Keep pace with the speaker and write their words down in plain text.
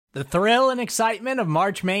The thrill and excitement of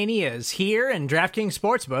March Mania is here, and DraftKings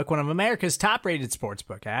Sportsbook, one of America's top-rated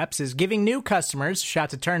sportsbook apps, is giving new customers a shot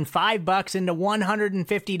to turn $5 into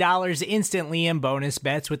 $150 instantly in bonus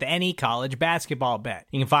bets with any college basketball bet.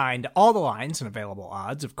 You can find all the lines and available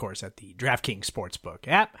odds, of course, at the DraftKings Sportsbook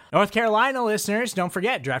app. North Carolina listeners, don't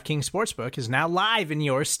forget, DraftKings Sportsbook is now live in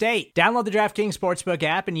your state. Download the DraftKings Sportsbook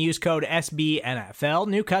app and use code SBNFL.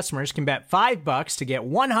 New customers can bet $5 to get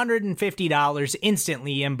 $150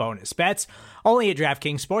 instantly in bonus bets, only at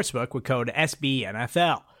DraftKings Sportsbook with code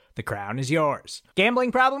SBNFL. The crown is yours.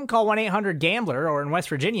 Gambling problem? Call 1-800-GAMBLER, or in West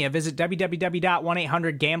Virginia, visit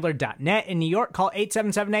www.1800gambler.net. In New York, call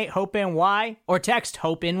 877-8-HOPE-NY or text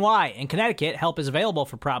HOPE-NY. In Connecticut, help is available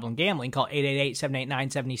for problem gambling. Call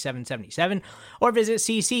 888-789-7777 or visit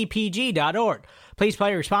ccpg.org. Please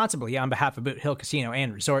play responsibly on behalf of Boot Hill Casino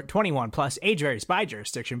and Resort. 21 plus, age varies by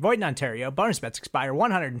jurisdiction. Void in Ontario. Bonus bets expire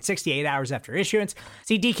 168 hours after issuance.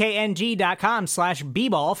 See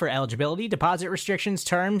dkng.com/bball for eligibility, deposit restrictions,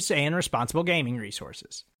 terms, and responsible gaming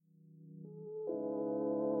resources.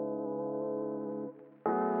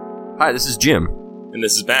 Hi, this is Jim. And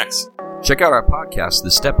this is Max. Check out our podcast,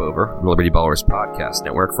 The Step Over, the Liberty Ballers Podcast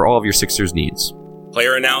Network, for all of your Sixers needs.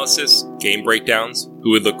 Player analysis, game breakdowns,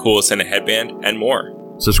 who would look coolest in a headband, and more.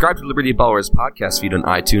 Subscribe to Liberty Ballers podcast feed on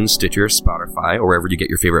iTunes, Stitcher, Spotify, or wherever you get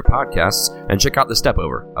your favorite podcasts, and check out The Step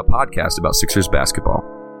Over, a podcast about Sixers basketball.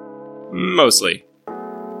 Mostly.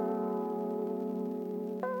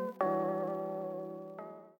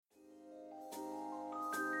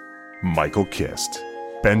 Michael Kist,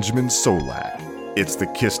 Benjamin Solak. It's the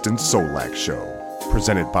Kist and Solak Show,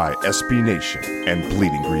 presented by SB Nation and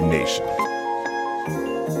Bleeding Green Nation.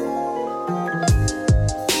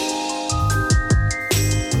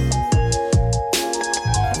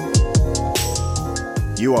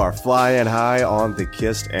 You are flying high on the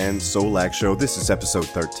Kist and Solak Show. This is episode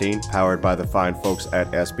 13, powered by the fine folks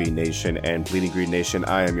at SB Nation and Bleeding Green Nation.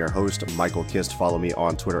 I am your host, Michael Kist. Follow me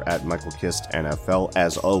on Twitter at MichaelKistNFL.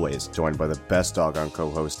 As always, joined by the best doggone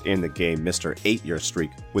co-host in the game, Mr. 8-year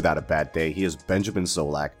streak without a bad day. He is Benjamin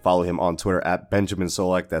Solak. Follow him on Twitter at Benjamin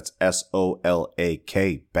Solak. That's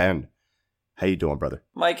S-O-L-A-K. Ben, how you doing, brother?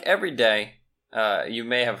 Mike, every day, you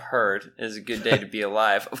may have heard, is a good day to be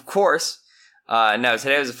alive. Of course. No,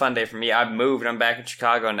 today was a fun day for me. I've moved. I'm back in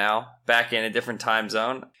Chicago now, back in a different time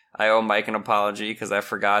zone. I owe Mike an apology because I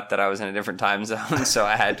forgot that I was in a different time zone, so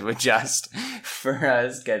I had to adjust for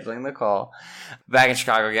scheduling the call. Back in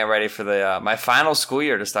Chicago, getting ready for the my final school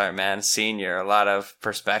year to start, man. Senior, a lot of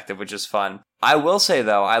perspective, which is fun. I will say,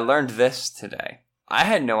 though, I learned this today. I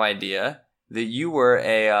had no idea that you were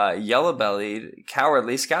a yellow-bellied,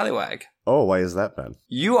 cowardly scallywag. Oh, why is that, Ben?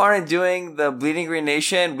 You aren't doing the Bleeding Green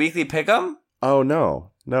Nation weekly pick'em? Oh,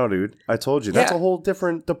 no, dude. I told you. That's a whole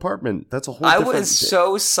different department. That's a whole different... I was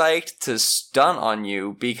so psyched to stunt on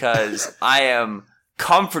you because I am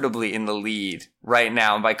comfortably in the lead right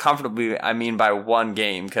now. And by comfortably, I mean by one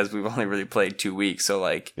game because we've only really played 2 weeks. So,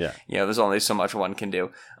 there's only so much one can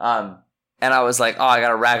do. And I was like, I got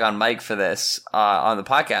to rag on Mike for this on the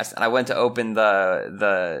podcast. And I went to open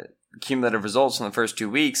the cumulative results from the first 2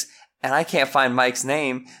 weeks. And I can't find Mike's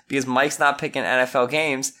name because Mike's not picking NFL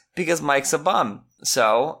games because Mike's a bum.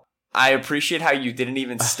 So I appreciate how you didn't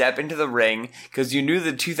even step into the ring because you knew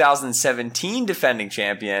the 2017 defending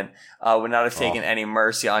champion would not have taken any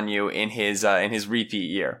mercy on you in his repeat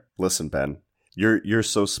year. Listen, Ben, you're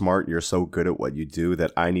so smart. You're so good at what you do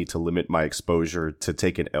that I need to limit my exposure to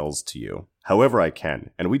taking L's to you however I can.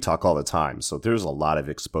 And we talk all the time, so there's a lot of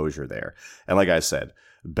exposure there. And like I said,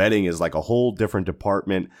 betting is like a whole different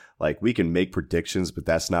department. Like, we can make predictions, but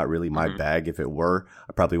that's not really my bag. If it were,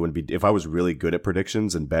 I probably wouldn't be. If I was really good at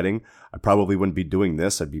predictions and betting, I probably wouldn't be doing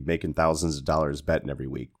this. I'd be making thousands of dollars betting every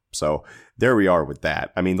week. So there we are with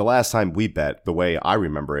that. I mean, the last time we bet, the way I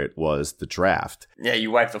remember it, was the draft. Yeah,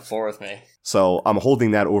 you wiped the floor with me. So I'm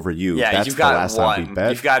holding that over you. Yeah, that's you've got the last one. time we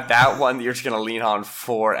bet. You've got that one that you're just gonna lean on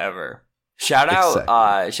forever. Shout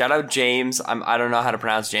out James. I don't know how to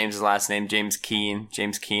pronounce James's last name. James Keena,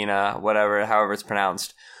 however it's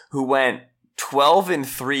pronounced. Who went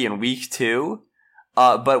 12-3 in week 2,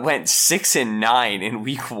 but went 6-9 in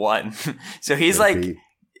week 1. So he's like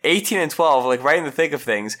 18-12, like right in the thick of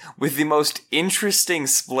things, with the most interesting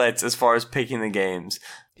splits as far as picking the games.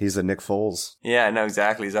 He's a Nick Foles. Yeah, no,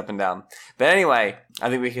 exactly. He's up and down. But anyway, I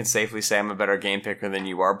think we can safely say I'm a better game picker than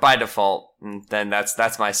you are by default. And then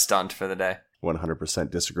that's my stunt for the day. 100%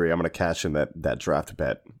 disagree. I'm going to cash in that draft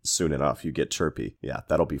bet soon enough. You get chirpy. Yeah,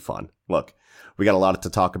 that'll be fun. Look, we got a lot to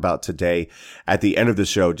talk about today. At the end of the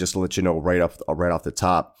show, just to let you know right off the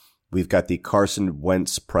top, we've got the Carson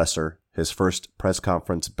Wentz presser, his first press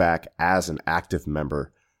conference back as an active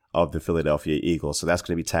member of the Philadelphia Eagles. So that's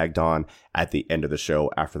going to be tagged on at the end of the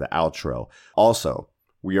show after the outro. Also,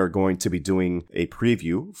 we are going to be doing a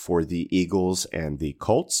preview for the Eagles and the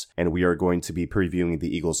Colts, and we are going to be previewing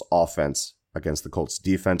the Eagles offense against the Colts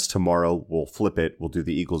defense tomorrow. We'll flip it. We'll do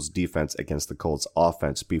the Eagles defense against the Colts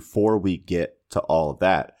offense. Before we get to all of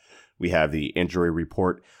that, we have the injury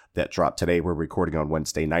report that dropped today. We're recording on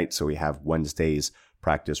Wednesday night, so we have Wednesday's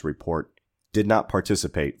practice report. Did not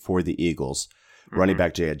participate for the Eagles. Running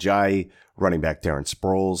back Jay Ajayi, running back Darren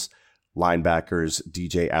Sproles, linebackers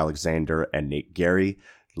DJ Alexander and Nate Gary.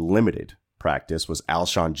 Limited practice was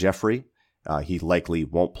Alshon Jeffrey. He likely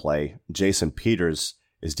won't play. Jason Peters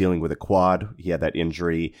is dealing with a quad. He had that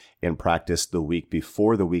injury in practice the week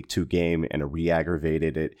before the Week 2 game and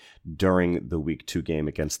re-aggravated it during the Week 2 game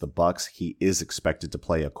against the Bucs. He is expected to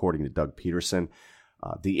play, according to Doug Peterson.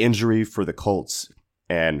 The injury for the Colts,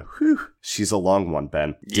 and she's a long one,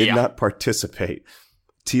 Ben, did not participate.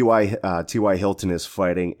 T.Y. Hilton is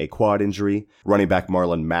fighting a quad injury. Running back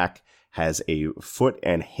Marlon Mack has a foot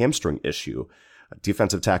and hamstring issue.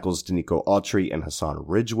 Defensive tackles Danico Autry and Hassan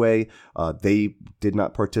Ridgeway, they did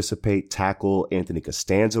not participate. Tackle Anthony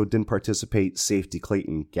Costanzo didn't participate. Safety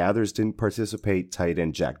Clayton Gathers didn't participate. Tight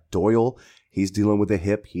end Jack Doyle, he's dealing with a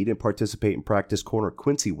hip. He didn't participate in practice. Corner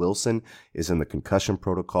Quincy Wilson is in the concussion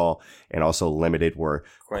protocol. And also limited were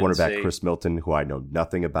cornerback Chris Milton, who I know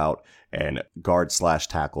nothing about, and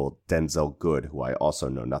guard/tackle Denzel Good, who I also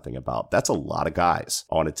know nothing about. That's a lot of guys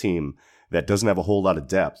on a team that doesn't have a whole lot of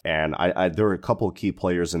depth. And there are a couple of key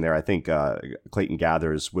players in there. I think Clayton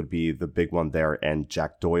Gathers would be the big one there, and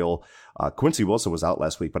Jack Doyle. Quincy Wilson was out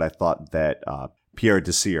last week, but I thought that Pierre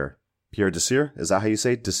Desir, is that how you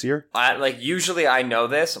say it? Desir? Usually I know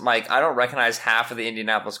this. Mike, I don't recognize half of the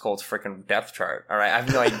Indianapolis Colts freaking depth chart. All right. I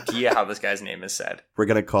have no idea how this guy's name is said. We're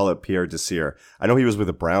going to call it Pierre Desir. I know he was with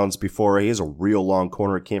the Browns before. He is a real long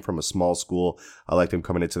corner. He came from a small school. I liked him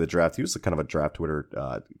coming into the draft. He was kind of a draft Twitter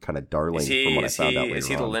kind of darling from what I found out later on. Is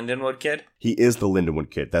he the Lindenwood kid? He is the Lindenwood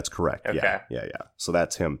kid. That's correct. Okay. Yeah. So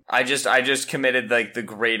that's him. I just committed the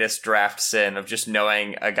greatest draft sin of just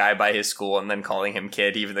knowing a guy by his school and then calling him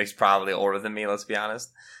kid, even though he's probably older than me, let's be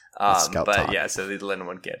honest. But talk. Yeah, so the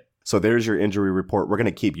Lindenwood kid. So there's your injury report. We're going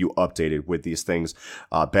to keep you updated with these things.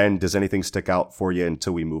 Ben, does anything stick out for you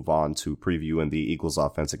until we move on to previewing the Eagles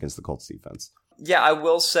offense against the Colts defense? Yeah, I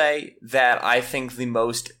will say that I think the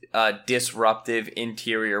most disruptive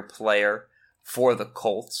interior player for the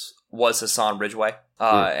Colts was Hassan Ridgeway.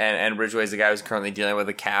 And Ridgeway is the guy who's currently dealing with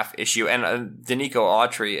a calf issue. And Danico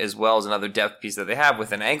Autry, as well, as another depth piece that they have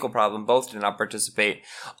with an ankle problem. Both did not participate.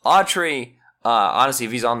 Autry, honestly,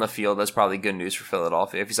 if he's on the field, that's probably good news for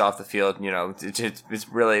Philadelphia. If he's off the field, it's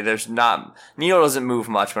really, Neal doesn't move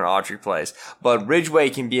much when Autry plays. But Ridgeway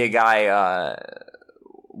can be a guy,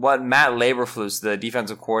 what Matt Laberflus, the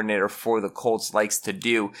defensive coordinator for the Colts, likes to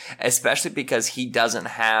do, especially because he doesn't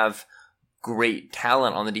have great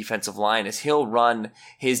talent on the defensive line, is he'll run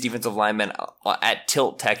his defensive linemen at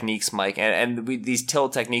tilt techniques, Mike. And these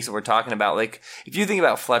tilt techniques that we're talking about, like if you think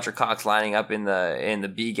about Fletcher Cox lining up in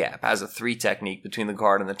the B gap as a 3 technique between the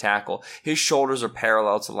guard and the tackle, his shoulders are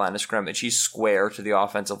parallel to the line of scrimmage. He's square to the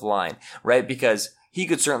offensive line, right? Because he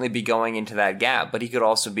could certainly be going into that gap, but he could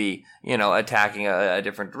also be, attacking a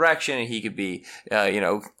different direction, and he could be,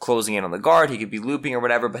 closing in on the guard. He could be looping or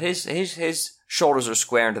whatever, but his shoulders are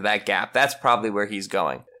square into that gap. That's probably where he's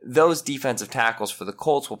going. Those defensive tackles for the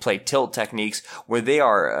Colts will play tilt techniques where they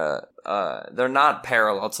are, they're not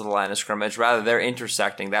parallel to the line of scrimmage. Rather, they're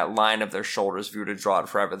intersecting that line of their shoulders if you were to draw it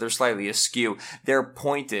forever. They're slightly askew. They're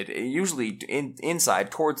pointed, usually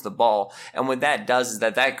inside towards the ball. And what that does is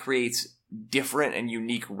that creates different and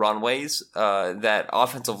unique runways that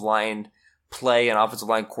offensive line play and offensive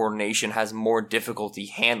line coordination has more difficulty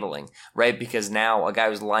handling, right? Because now a guy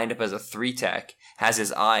who's lined up as a 3-tech has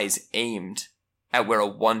his eyes aimed at where a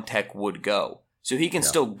 1-tech would go. So he can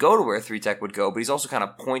still go to where a 3-tech would go, but he's also kind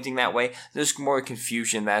of pointing that way. There's more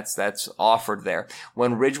confusion that's offered there.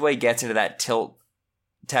 When Ridgeway gets into that tilt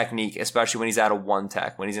technique, especially when he's out of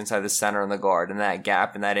 1-tech, when he's inside the center and the guard and that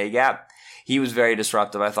gap and that A gap, he was very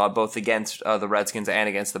disruptive, I thought, both against the Redskins and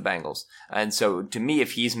against the Bengals. And so, to me,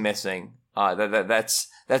 if he's missing, that's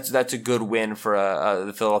a good win for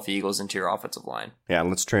the Philadelphia Eagles interior offensive line. Yeah, and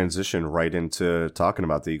let's transition right into talking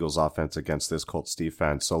about the Eagles offense against this Colts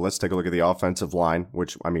defense. So let's take a look at the offensive line,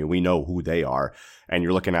 which, we know who they are. And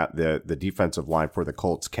you're looking at the defensive line for the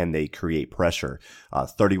Colts. Can they create pressure?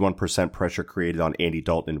 31% pressure created on Andy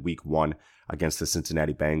Dalton in week 1 against the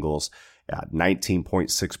Cincinnati Bengals.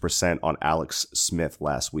 19.6% on Alex Smith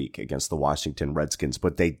last week against the Washington Redskins.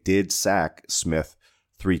 But they did sack Smith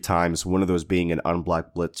 3 times, one of those being an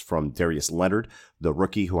unblocked blitz from Darius Leonard. the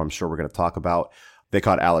rookie, who I'm sure we're going to talk about. They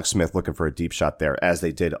caught Alex Smith looking for a deep shot there, as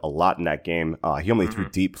they did a lot in that game. He only threw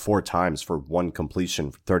deep 4 times for 1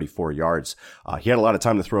 completion for 34 yards. He had a lot of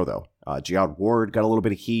time to throw, though. Jihad Ward got a little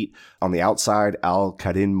bit of heat. On the outside,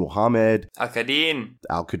 Al-Qadin Muhammad.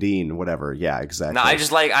 Al-Qadin, whatever. Yeah, exactly. No,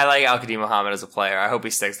 I like Al-Qadin Muhammad as a player. I hope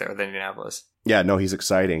he sticks there with Indianapolis. Yeah, no, he's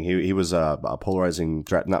exciting. He was a polarizing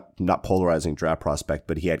draft, not polarizing draft prospect,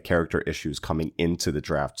 but he had character issues coming into the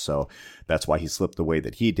draft, so that's why he slipped the way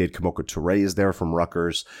that he did. Kamoko Toure is there from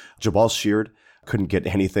Rutgers. Jabal Sheard couldn't get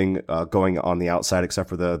anything going on the outside except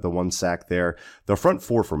for the 1 sack there. The front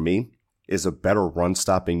 4 for me is a better run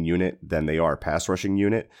stopping unit than they are a pass rushing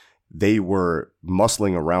unit. They were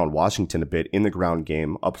muscling around Washington a bit in the ground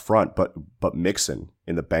game up front, but Mixon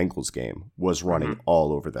in the Bengals game was running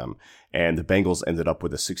all over them. And the Bengals ended up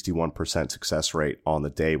with a 61% success rate on the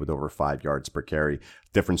day with over 5 yards per carry.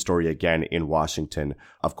 Different story again in Washington.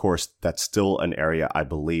 Of course, that's still an area I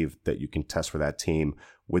believe that you can test for that team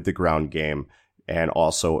with the ground game and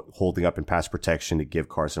also holding up in pass protection to give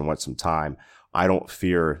Carson Wentz some time. I don't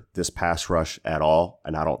fear this pass rush at all,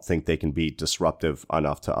 and I don't think they can be disruptive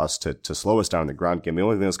enough to us to slow us down in the ground game. The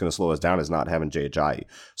only thing that's going to slow us down is not having Jay Ajayi.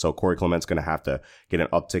 So Corey Clement's going to have to get an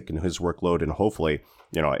uptick in his workload, and hopefully,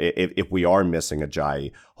 if we are missing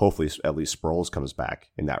Ajayi, hopefully at least Sproles comes back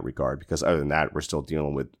in that regard, because other than that, we're still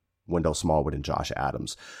dealing with Wendell Smallwood and Josh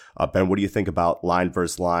Adams. Ben, what do you think about line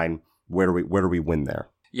versus line? Where do we win there?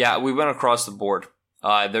 Yeah, we went across the board.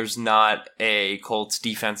 There's not a Colts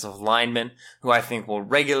defensive lineman who I think will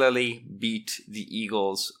regularly beat the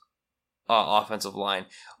Eagles' offensive line.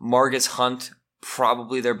 Margus Hunt,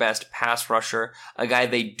 probably their best pass rusher, a guy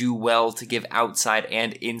they do well to give outside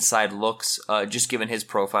and inside looks, just given his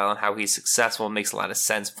profile and how he's successful. It makes a lot of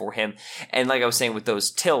sense for him. And like I was saying with those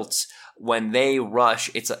tilts, when they rush,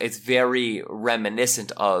 it's very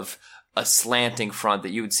reminiscent of a slanting front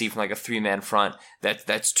that you would see from like a 3-man front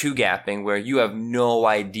that's 2-gapping, where you have no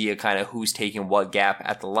idea kind of who's taking what gap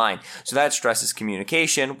at the line. So that stresses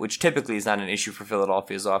communication, which typically is not an issue for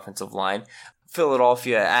Philadelphia's offensive line.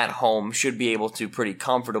 Philadelphia at home should be able to pretty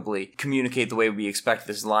comfortably communicate the way we expect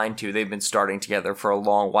this line to. They've been starting together for a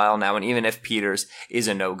long while now, and even if Peters is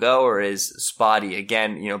a no-go or is spotty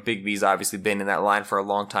again, Big V's obviously been in that line for a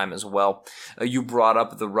long time as well. You brought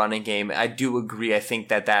up the running game. I do agree. I think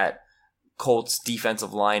that Colts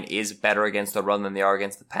defensive line is better against the run than they are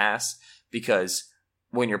against the pass, because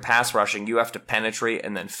when you're pass rushing, you have to penetrate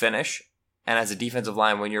and then finish. And as a defensive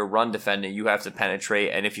line, when you're run defending, you have to penetrate.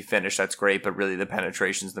 And if you finish, that's great. But really, the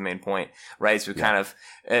penetration is the main point, right? So kind of,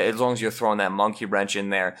 as long as you're throwing that monkey wrench in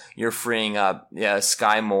there, you're freeing up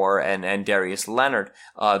Sky Moore and Darius Leonard,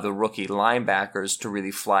 the rookie linebackers, to really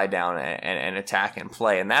fly down and attack and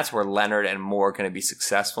play. And that's where Leonard and Moore are going to be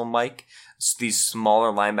successful, Mike. These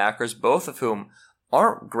smaller linebackers, both of whom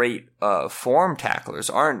aren't great form tacklers,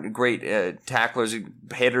 aren't great tacklers,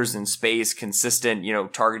 hitters in space, consistent,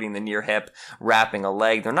 targeting the near hip, wrapping a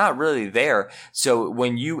leg. They're not really there. So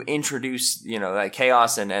when you introduce, that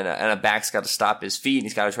chaos and a back's got to stop his feet, and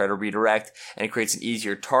he's got to try to redirect, and it creates an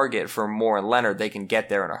easier target for Moore and Leonard, they can get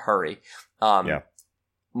there in a hurry.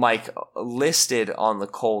 Mike, listed on the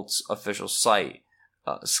Colts official site,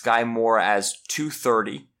 Sky Moore as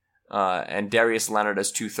 230, and Darius Leonard as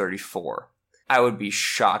 234. I would be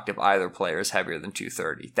shocked if either player is heavier than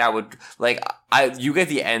 230. That would, you get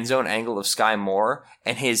the end zone angle of Sky Moore,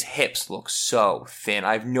 and his hips look so thin.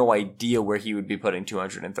 I have no idea where he would be putting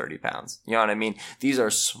 230 pounds. You know what I mean? These are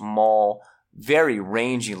small, very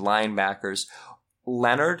rangy linebackers.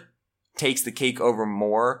 Leonard takes the cake over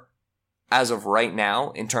Moore as of right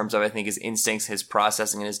now in terms of, I think, his instincts, his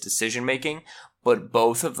processing, and his decision making, but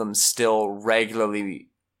both of them still regularly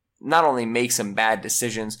not only make some bad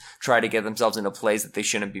decisions, try to get themselves into plays that they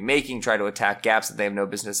shouldn't be making, try to attack gaps that they have no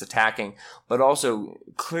business attacking, but also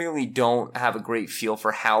clearly don't have a great feel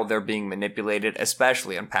for how they're being manipulated,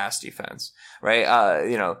 especially on pass defense, right?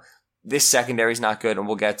 This secondary is not good, and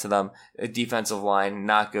we'll get to them. Defensive line,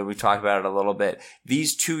 not good. We talked about it a little bit.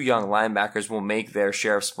 These two young linebackers will make their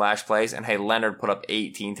share of splash plays, and hey, Leonard put up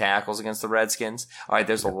 18 tackles against the Redskins. All right,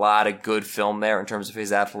 there's a lot of good film there in terms of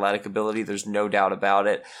his athletic ability. There's no doubt about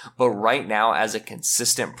it. But right now, as a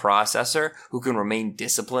consistent processor who can remain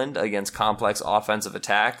disciplined against complex offensive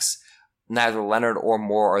attacks, neither Leonard or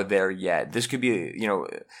Moore are there yet. This could be,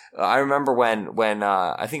 I remember when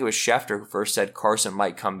I think it was Schefter who first said Carson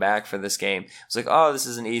might come back for this game. It was like, oh, this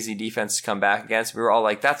is an easy defense to come back against. We were all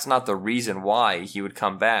like, that's not the reason why he would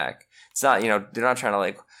come back. It's not, they're not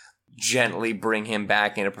trying to gently bring him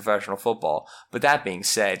back into professional football. But that being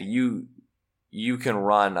said, you you can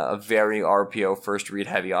run a very RPO first read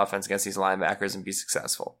heavy offense against these linebackers and be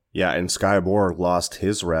successful. Yeah, and Sky Moore lost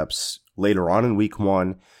his reps later on in week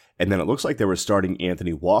 1, and then it looks like they were starting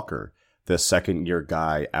Anthony Walker, the second-year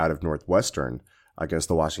guy out of Northwestern, against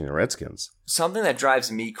the Washington Redskins. Something that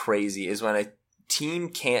drives me crazy is when a team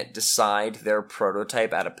can't decide their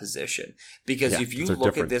prototype at a position. Because if you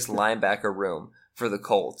look at this linebacker room for the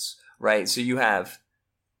Colts, right, so you have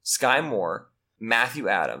Sky Moore, Matthew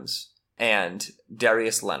Adams, and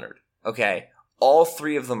Darius Leonard. Okay, all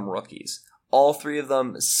three of them rookies. All three of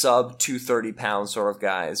them sub 230 pound sort of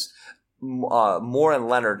guys. Moore and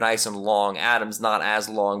Leonard nice and long. Adams not as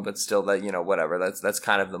long, but still that, whatever. That's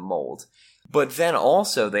kind of the mold. But then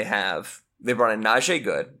also they brought in Najee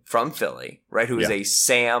Good from Philly, right? Who is a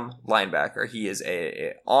Sam linebacker. He is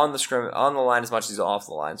a on the line as much as he's off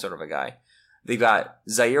the line sort of a guy. They got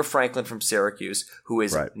Zaire Franklin from Syracuse, who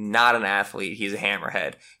is not an athlete. He's a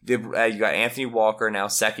hammerhead. You got Anthony Walker, now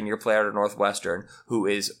second-year player at Northwestern, who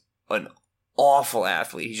is an awful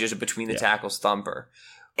athlete. He's just a between-the-tackles thumper.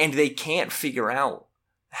 And they can't figure out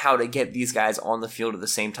how to get these guys on the field at the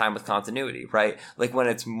same time with continuity, right? Like when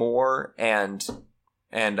it's Moore and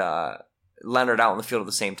Leonard out on the field at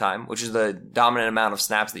the same time, which is the dominant amount of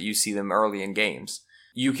snaps that you see them early in games.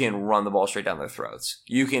 You can run the ball straight down their throats.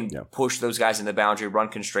 You can push those guys in the boundary, run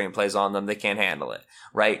constraint plays on them. They can't handle it,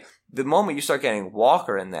 right? The moment you start getting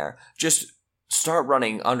Walker in there, just start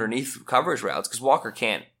running underneath coverage routes because Walker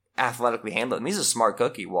can't athletically handle it. He's a smart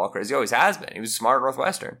cookie, Walker, as he always has been. He was smart at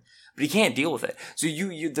Northwestern, but he can't deal with it. So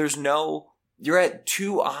you're at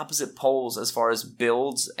two opposite poles as far as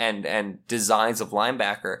builds and designs of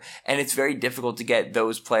linebacker, and it's very difficult to get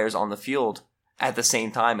those players on the field at the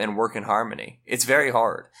same time and work in harmony. It's very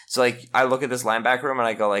hard. So I look at this linebacker room and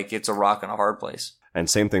I go it's a rock and a hard place. And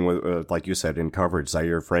same thing with, like you said, in coverage,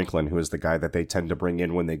 Zaire Franklin, who is the guy that they tend to bring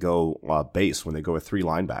in when they go base, when they go with 3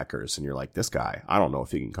 linebackers. And you're like, this guy, I don't know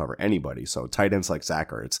if he can cover anybody. So tight ends like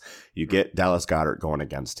Zach Ertz, you get Dallas Goedert going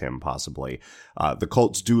against him possibly. The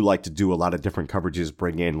Colts do like to do a lot of different coverages,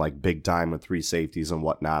 bring in like big time with 3 safeties and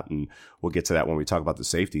whatnot. And we'll get to that when we talk about the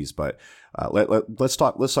safeties. But let's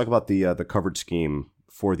talk about the coverage scheme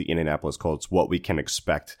for the Indianapolis Colts, what we can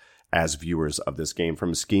expect as viewers of this game.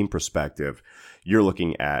 From a scheme perspective, you're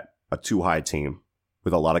looking at a 2-high team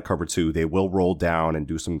with a lot of cover 2. They will roll down and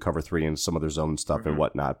do some cover 3 and some of their zone stuff and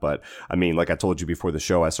whatnot. But I mean, like I told you before the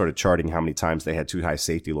show, I started charting how many times they had 2-high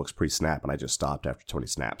safety looks pre-snap, and I just stopped after 20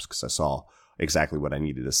 snaps because I saw exactly what I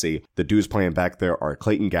needed to see. The dudes playing back there are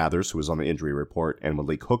Clayton Gathers, who was on the injury report, and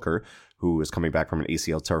Malik Hooker, who is coming back from an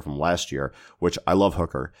ACL tear from last year, which I love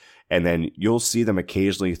Hooker. And then you'll see them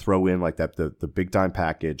occasionally throw in like that the big time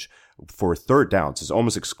package for third downs. Is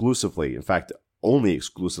almost exclusively, in fact, only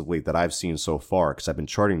exclusively that I've seen so far, because I've been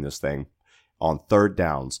charting this thing on third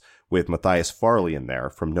downs with Matthias Farley in there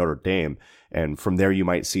from Notre Dame. And from there, you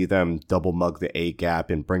might see them double mug the A gap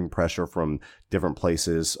and bring pressure from different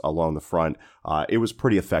places along the front. It was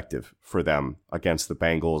pretty effective for them against the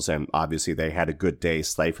Bengals. And obviously they had a good day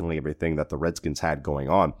stifling everything that the Redskins had going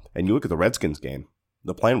on. And you look at the Redskins game,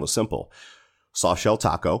 the plan was simple. Soft shell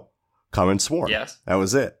taco, come and swarm. Yes. That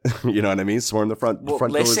was it. You know what I mean? Swarm the front. Well,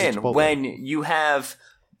 front listen, when you have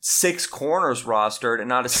 6 corners rostered and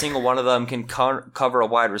not a single one of them can cover a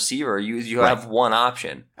wide receiver, you have one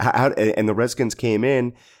option. And the Redskins came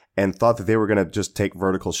in and thought that they were going to just take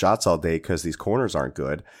vertical shots all day because these corners aren't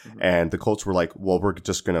good. And the Colts were like, well, we're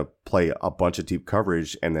just going to play a bunch of deep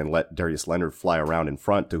coverage and then let Darius Leonard fly around in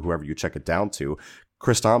front to whoever you check it down to.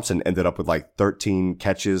 Chris Thompson ended up with like 13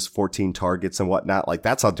 catches, 14 targets and whatnot. Like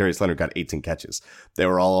that's how Darius Leonard got 18 catches. They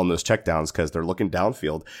were all on those checkdowns because they're looking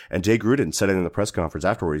downfield. And Jay Gruden said it in the press conference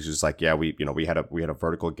afterwards. He was like, yeah, we had a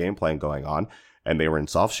vertical game plan going on and they were in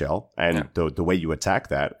soft shell. And the way you attack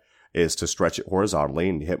that is to stretch it horizontally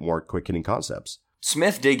and hit more quick hitting concepts.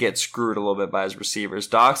 Smith did get screwed a little bit by his receivers.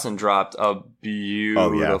 Doxson dropped a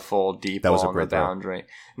beautiful deep ball on the boundary.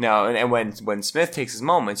 No, and when Smith takes his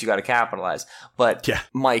moments, you got to capitalize. But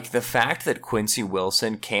Mike, the fact that Quincy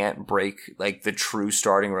Wilson can't break like the true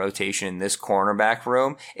starting rotation in this cornerback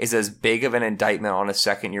room is as big of an indictment on a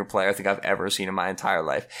second-year player I think I've ever seen in my entire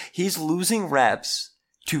life. He's losing reps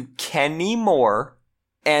to Kenny Moore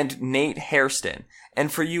and Nate Hairston. And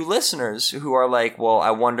for you listeners who are like, well,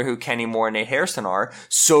 I wonder who Kenny Moore and Nate Hairston are,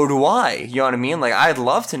 so do I. You know what I mean? Like, I'd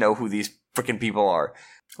love to know who these freaking people are.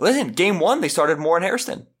 Listen, game 1, they started Moore and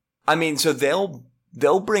Hairston. I mean, so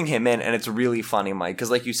they'll bring him in, and it's really funny, Mike,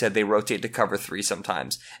 because like you said, they rotate to cover 3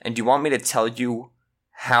 sometimes. And do you want me to tell you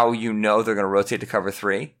how you know they're going to rotate to cover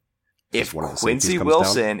 3? If Quincy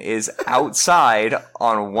Wilson is outside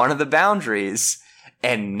on one of the boundaries,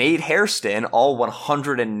 and Nate Hairston, all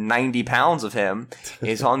 190 pounds of him,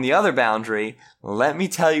 is on the other boundary. Let me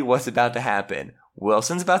tell you what's about to happen.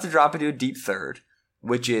 Wilson's about to drop into a deep third,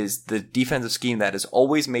 which is the defensive scheme that has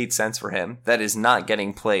always made sense for him, that is not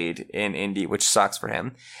getting played in Indy, which sucks for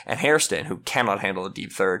him. And Hairston, who cannot handle a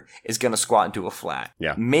deep third, is going to squat into a flat.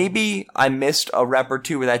 Yeah. Maybe I missed a rep or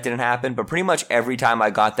two where that didn't happen, but pretty much every time I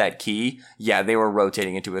got that key, yeah, they were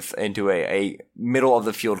rotating into a middle of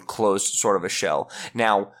the field closed sort of a shell.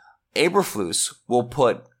 Now, Eberflus will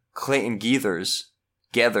put Clayton Gethers.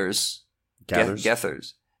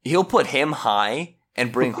 He'll put him high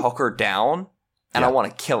and bring Hooker down. And I want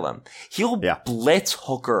to kill him. He'll blitz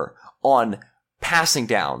Hooker on passing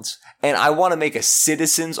downs. And I want to make a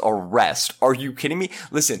citizen's arrest. Are you kidding me?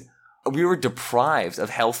 Listen, we were deprived of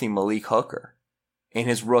healthy Malik Hooker in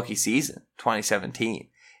his rookie season, 2017.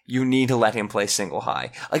 You need to let him play single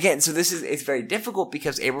high. Again, so it's very difficult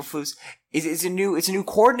because Eberflus is a new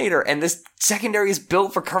coordinator, and this secondary is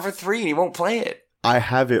built for cover 3 and he won't play it. I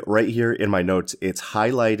have it right here in my notes. It's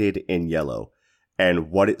highlighted in yellow.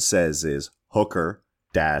 And what it says is, Hooker,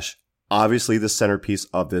 dash, obviously the centerpiece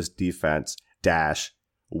of this defense, dash,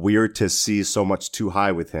 weird to see so much too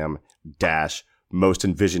high with him, dash, most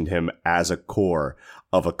envisioned him as a core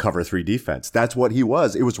of a cover 3 defense. That's what he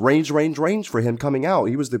was. It was range for him coming out.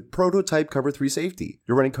 He was the prototype cover 3 safety.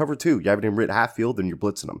 You're running cover 2. You haven't even written half field and you're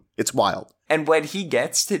blitzing him. It's wild. And when he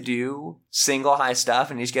gets to do single high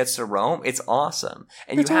stuff and he just gets to roam, it's awesome.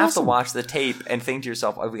 And you have to watch the tape and think to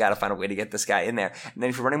yourself, oh, we got to find a way to get this guy in there. And then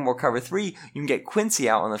if you're running more cover 3, you can get Quincy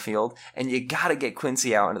out on the field, and you got to get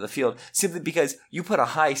Quincy out into the field simply because you put a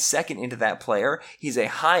high second into that player. He's a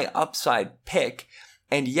high upside pick.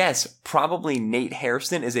 And yes, probably Nate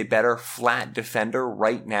Hairston is a better flat defender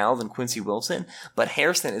right now than Quincy Wilson, but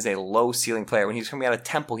Hairston is a low ceiling player. When he was coming out of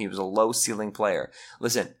Temple, he was a low ceiling player.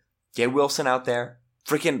 Listen, get Wilson out there.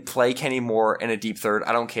 Freaking play Kenny Moore in a deep third.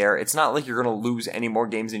 I don't care. It's not like you're going to lose any more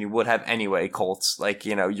games than you would have anyway, Colts. Like,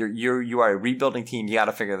 you are a rebuilding team. You got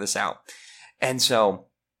to figure this out. And so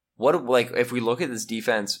if we look at this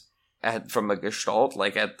defense from a gestalt,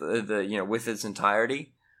 like at the with its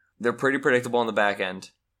entirety, they're pretty predictable on the back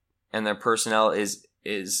end, and their personnel is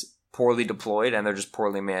poorly deployed, and they're just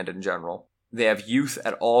poorly manned in general. They have youth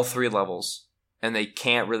at all 3 levels, and they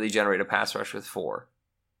can't really generate a pass rush with 4.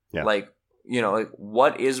 Yeah.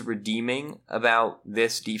 What is redeeming about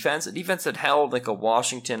this defense? A defense that held like a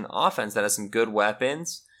Washington offense that has some good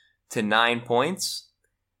weapons to 9 points.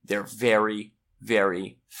 They're very,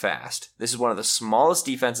 very fast. This is one of the smallest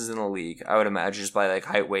defenses in the league, I would imagine, just by like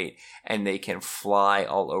height, weight, and they can fly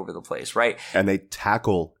all over the place, right? And they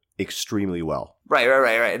tackle extremely well.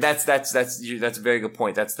 Right. That's a very good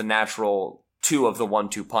point. That's the natural 2 of the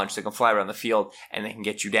 1-2 punch. They can fly around the field and they can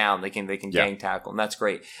get you down. They can gang tackle, and that's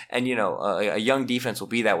great. And a young defense will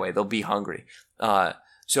be that way. They'll be hungry.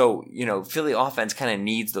 So, Philly offense kind of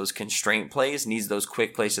needs those constraint plays, needs those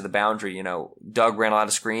quick plays to the boundary. Doug ran a lot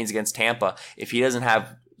of screens against Tampa. If he doesn't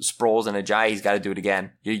have Sproles and Ajayi, he's got to do it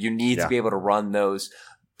again. You need to be able to run those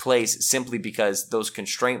plays simply because those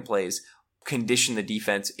constraint plays condition the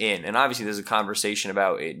defense in. And obviously there's a conversation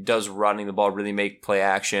about does running the ball really make play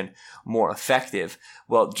action more effective?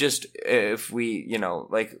 Well, just if we,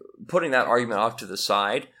 putting that argument off to the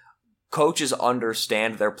side, coaches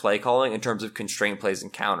understand their play calling in terms of constraint plays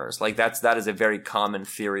and counters. Like that is a very common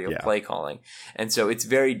theory of play calling. And so it's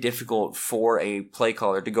very difficult for a play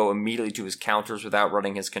caller to go immediately to his counters without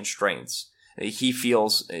running his constraints. He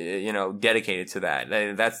feels, dedicated to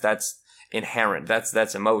that. That's inherent.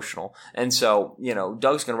 That's emotional. And so,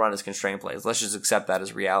 Doug's going to run his constraint plays. Let's just accept that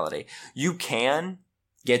as reality. You can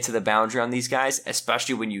get to the boundary on these guys,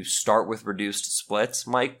 especially when you start with reduced splits,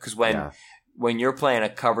 Mike, because when you're playing a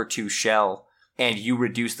cover 2 shell and you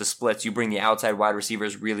reduce the splits, you bring the outside wide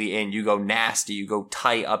receivers really in, you go nasty, you go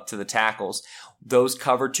tight up to the tackles. Those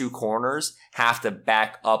cover 2 corners have to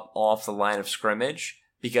back up off the line of scrimmage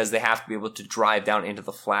because they have to be able to drive down into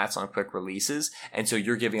the flats on quick releases. And so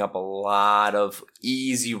you're giving up a lot of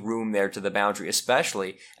easy room there to the boundary,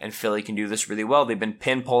 especially, and Philly can do this really well. They've been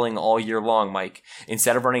pin-pulling all year long, Mike.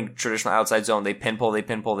 Instead of running traditional outside zone, they pin-pull. They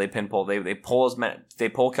pull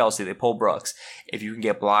Kelsey, they pull Brooks. If you can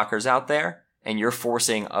get blockers out there and you're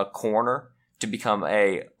forcing a corner to become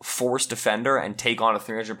a force defender and take on a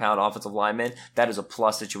 300-pound offensive lineman, that is a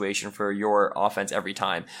plus situation for your offense every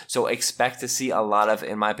time. So expect to see a lot of,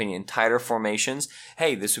 in my opinion, tighter formations.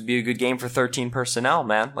 Hey, this would be a good game for 13 personnel,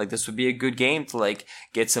 man. Like, this would be a good game to,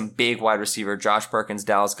 get some big wide receiver, Josh Perkins,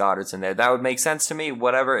 Dallas Goedert's in there. That would make sense to me.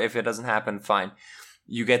 Whatever. If it doesn't happen, fine.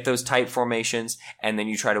 You get those tight formations, and then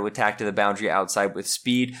you try to attack to the boundary outside with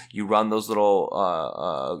speed. You run those little,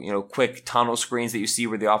 quick tunnel screens that you see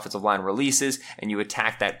where the offensive line releases, and you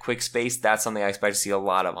attack that quick space. That's something I expect to see a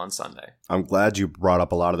lot of on Sunday. I'm glad you brought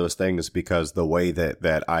up a lot of those things, because the way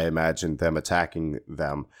that I imagined them attacking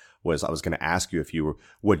them was, I was going to ask you if you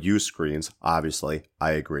would use screens. Obviously,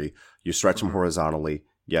 I agree. You stretch them horizontally.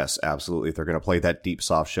 Yes, absolutely. If they're going to play that deep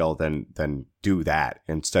soft shell, then do that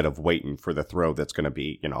instead of waiting for the throw that's going to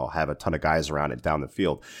be, have a ton of guys around it down the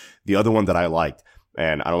field. The other one that I liked,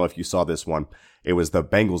 and I don't know if you saw this one, it was the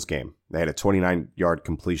Bengals game. They had a 29-yard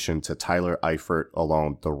completion to Tyler Eifert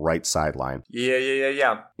along the right sideline.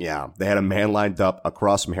 Yeah. Yeah, they had a man lined up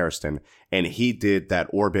across from Hairston, and he did that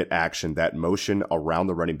orbit action, that motion around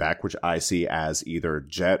the running back, which I see as either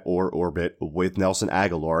jet or orbit with Nelson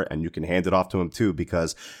Aguilar, and you can hand it off to him too,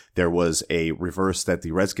 because there was a reverse that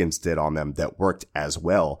the Redskins did on them that worked as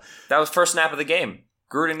well. That was first snap of the game.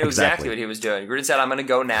 Gruden knew exactly what he was doing. Gruden said, I'm going to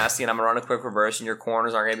go nasty and I'm going to run a quick reverse, and your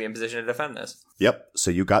corners aren't going to be in position to defend this. Yep.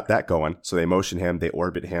 So you got that going. So they motion him, they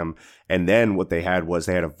orbit him. And then what they had was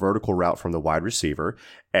they had a vertical route from the wide receiver,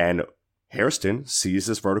 and Hairston sees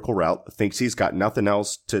this vertical route, thinks he's got nothing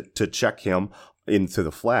else to check him into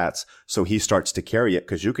the flats. So he starts to carry it,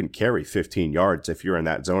 because you can carry 15 yards if you're in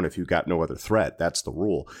that zone, if you've got no other threat. That's the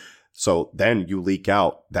rule. So then you leak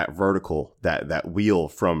out that vertical, that wheel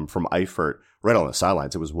from Eifert right on the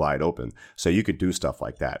sidelines. It was wide open. So you could do stuff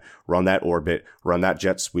like that. Run that orbit, run that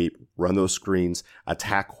jet sweep, run those screens,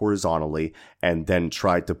 attack horizontally, and then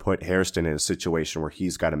try to put Hairston in a situation where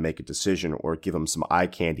he's got to make a decision or give him some eye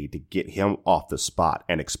candy to get him off the spot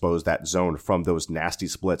and expose that zone from those nasty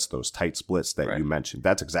splits, those tight splits that you mentioned.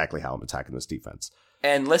 That's exactly how I'm attacking this defense.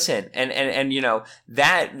 And listen, and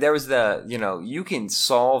that there was you can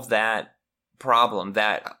solve that problem,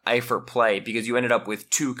 that Eifert play, because you ended up with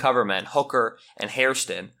two cover men, Hooker and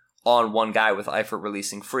Hairston, on one guy with Eifert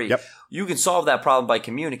releasing free. Yep. You can solve that problem by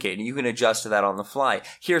communicating. You can adjust to that on the fly.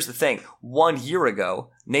 Here's the thing. 1 year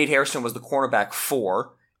ago, Nate Hairston was the cornerback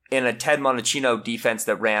 4 in a Ted Monachino defense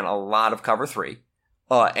that ran a lot of cover 3.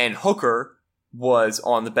 And Hooker was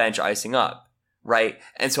on the bench icing up. Right?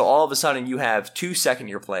 And so all of a sudden you have 2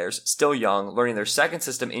 second-year players, still young, learning their second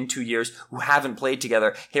system in 2 years, who haven't played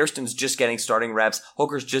together. Hairston's just getting starting reps.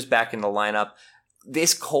 Hooker's just back in the lineup.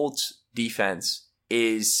 This Colts defense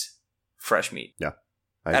is fresh meat. Yeah.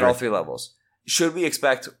 At all 3 levels. Should we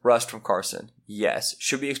expect rust from Carson? Yes.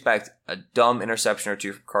 Should we expect a dumb interception or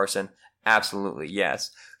 2 from Carson? Absolutely, yes.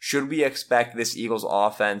 Should we expect this Eagles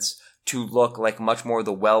offense to look like much more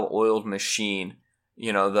the well-oiled machine?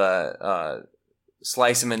 The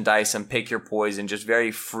slice them and dice them, pick your poison, just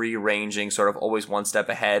very free-ranging, sort of always one step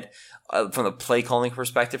ahead. From the play-calling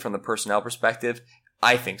perspective, from the personnel perspective,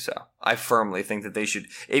 I think so. I firmly think that they should.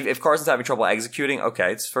 If Carson's having trouble executing,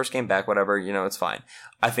 okay, it's first game back, whatever, it's fine.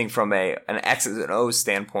 I think from an X's and O's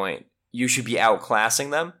standpoint, you should be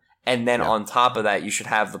outclassing them, and then on top of that, you should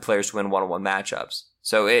have the players to win one-on-one matchups.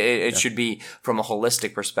 So it should be, from a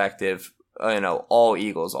holistic perspective, all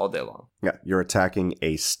Eagles all day long. Yeah, you're attacking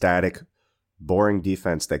a static, boring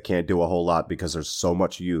defense that can't do a whole lot because there's so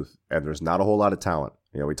much youth and there's not a whole lot of talent.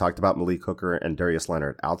 We talked about Malik Hooker and Darius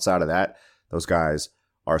Leonard. Outside of that, those guys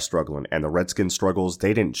are struggling. And the Redskins' struggles,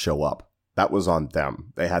 they didn't show up. That was on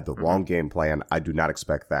them. They had the wrong game plan. I do not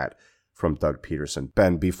expect that from Doug Peterson.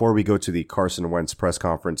 Ben, before we go to the Carson Wentz press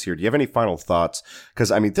conference here, do you have any final thoughts? Because,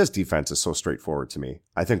 this defense is so straightforward to me.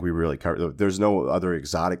 I think we really cover. There's no other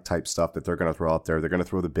exotic type stuff that they're going to throw out there. They're going to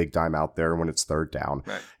throw the big dime out there when it's third down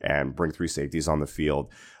and bring 3 safeties on the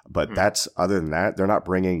field. But that's, other than that, they're not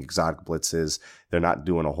bringing exotic blitzes. They're not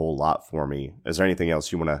doing a whole lot for me. Is there anything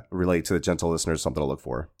else you want to relate to the gentle listeners, something to look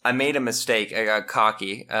for? I made a mistake. I got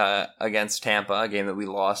cocky against Tampa, a game that we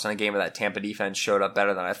lost, and a game where that Tampa defense showed up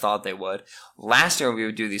better than I thought they would. Last year when we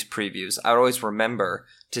would do these previews, I would always remember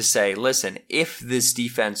to say, listen, if this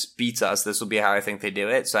defense beats us, this will be how I think they do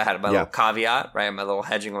it. So I had my little caveat, right? My little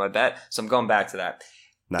hedging on my bet. So I'm going back to that.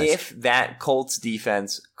 Nice. If that Colts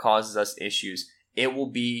defense causes us issues, it will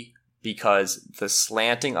be because the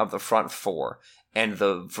slanting of the front 4 and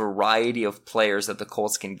the variety of players that the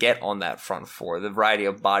Colts can get on that front 4, the variety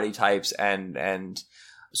of body types and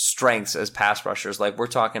strengths as pass rushers. Like, we're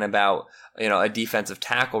talking about, a defensive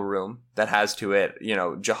tackle room that has to it,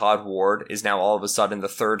 Jihad Ward is now all of a sudden the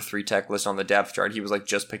 3rd 3-tech list on the depth chart. He was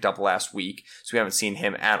just picked up last week, so we haven't seen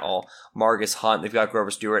him at all. Margus Hunt, they've got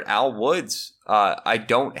Grover Stewart, Al Woods. I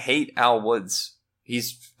don't hate Al Woods.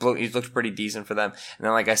 He's looked pretty decent for them. And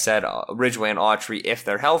then, like I said, Ridgeway and Autry, if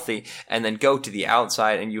they're healthy, and then go to the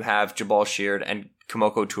outside and you have Jabal Sheard and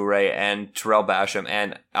Kemoko Toure and Terrell Basham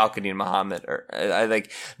and Al-Qadim Muhammad.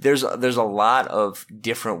 There's a lot of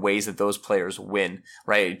different ways that those players win,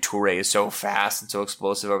 right? Toure is so fast and so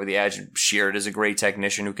explosive over the edge. And Sheard is a great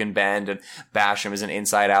technician who can bend, and Basham is an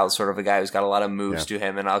inside out sort of a guy who's got a lot of moves to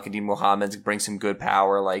him, and Al-Qadim Muhammad brings some good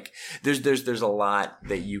power. Like there's a lot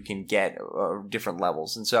that you can get different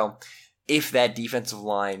levels. And so if that defensive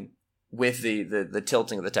line, with the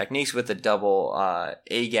tilting of the techniques, with the double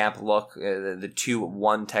A-gap look, the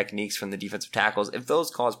 2-1 techniques from the defensive tackles, if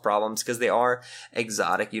those cause problems, because they are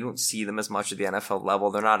exotic, you don't see them as much at the NFL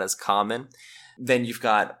level, they're not as common, then you've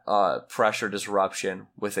got pressure disruption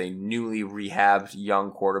with a newly rehabbed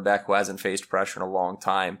young quarterback who hasn't faced pressure in a long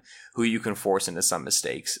time, who you can force into some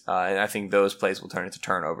mistakes. And I think those plays will turn into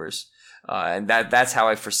turnovers. And that's how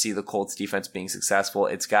I foresee the Colts defense being successful.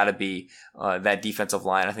 It's got to be that defensive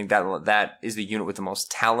line. I think that is the unit with the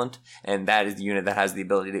most talent, and that is the unit that has the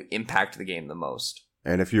ability to impact the game the most.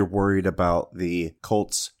 And if you're worried about the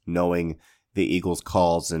Colts knowing the Eagles'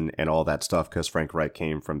 calls and all that stuff, because Frank Reich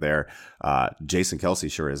came from there, Jason Kelce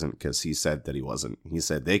sure isn't, because he said that he wasn't. He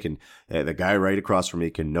said they can, the guy right across from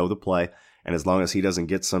me can know the play, and as long as he doesn't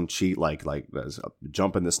get some cheat like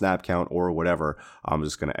jump in the snap count or whatever, I'm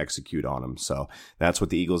just going to execute on him. So that's what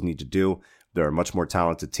the Eagles need to do. They're a much more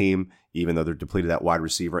talented team, even though they're depleted at wide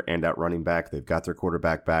receiver and at running back. They've got their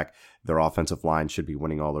quarterback back. Their offensive line should be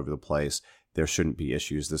winning all over the place. There shouldn't be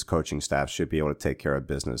issues. This coaching staff should be able to take care of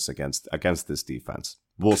business against this defense.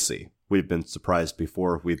 We'll see. We've been surprised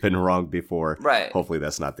before. We've been wrong before. Right. Hopefully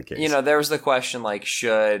that's not the case. There was the question, like,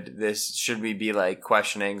 should we be like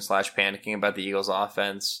questioning / panicking about the Eagles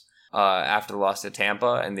offense after the loss to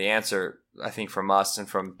Tampa? And the answer, I think, from us and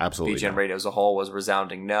from BGN Radio as a whole was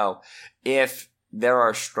resounding no. If there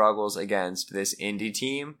are struggles against this Indy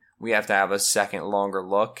team, we have to have a second longer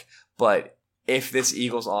look. But if this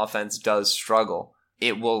Eagles offense does struggle,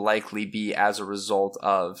 it will likely be as a result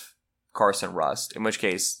of Carson Rust, in which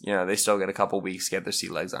case, they still get a couple weeks to get their sea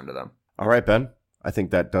legs under them. All right, Ben. I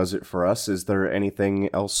think that does it for us. Is there anything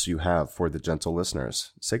else you have for the gentle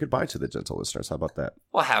listeners? Say goodbye to the gentle listeners. How about that?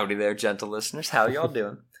 Well, howdy there, gentle listeners. How y'all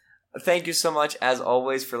doing? Thank you so much, as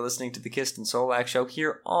always, for listening to the Kist and Solak Show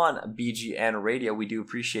here on BGN Radio. We do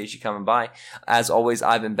appreciate you coming by. As always,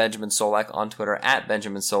 I've been Benjamin Solak on Twitter at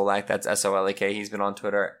Benjamin Solak. That's SOLAK. He's been on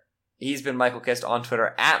Twitter. He's been Michael Kist on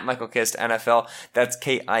Twitter at Michael Kist NFL. That's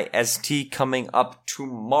KIST. Coming up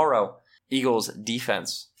tomorrow, Eagles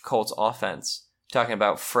defense, Colts offense. Talking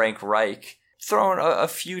about Frank Reich. Throwing a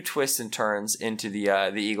few twists and turns into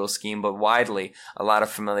the Eagles scheme, but widely a lot of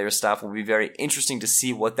familiar stuff. Will be very interesting to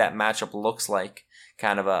see what that matchup looks like.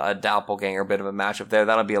 Kind of a doppelganger bit of a matchup there.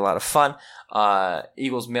 That'll be a lot of fun.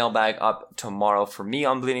 Eagles mailbag up tomorrow for me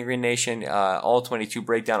on Bleeding Green Nation. All 22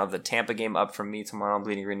 breakdown of the Tampa game up from me tomorrow on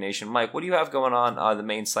Bleeding Green Nation. Mike, what do you have going on the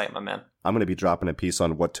main site, my man? I'm going to be dropping a piece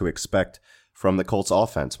on what to expect from the Colts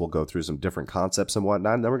offense. We'll go through some different concepts and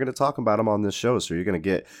whatnot, and then we're going to talk about them on this show. So you're going to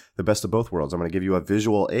get the best of both worlds. I'm going to give you a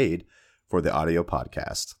visual aid for the audio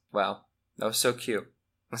podcast. Wow. That was so cute.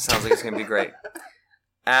 That sounds like it's going to be great.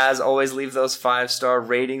 As always, leave those 5-star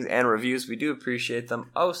ratings and reviews. We do appreciate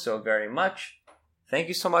them oh so very much. Thank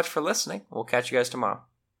you so much for listening. We'll catch you guys tomorrow.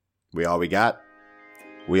 We all we got.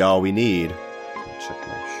 We all we need. Check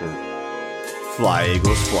my shirt. Fly,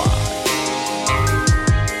 Eagles, fly.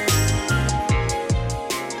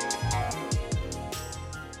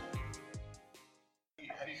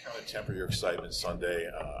 Temper your excitement Sunday.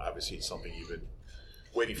 Obviously, it's something you've been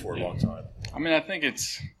waiting for a long time. I mean, I think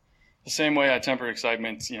it's the same way I temper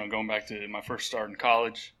excitement, going back to my first start in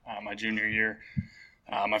college, my junior year,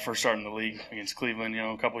 my first start in the league against Cleveland,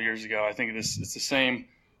 a couple of years ago. I think it's the same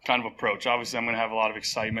kind of approach. Obviously, I'm going to have a lot of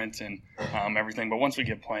excitement and everything, but once we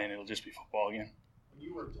get playing, it'll just be football again. When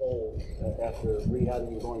you were told after rehabbing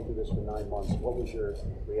and going through this for 9 months, what was your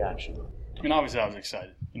reaction? I mean, obviously, I was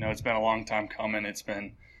excited. It's been a long time coming. It's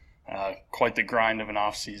been quite the grind of an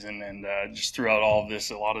off season, and just throughout all of this,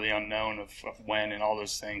 a lot of the unknown of when and all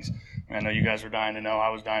those things. I know you guys were dying to know. I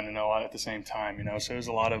was dying to know at the same time. So there's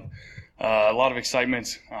a lot of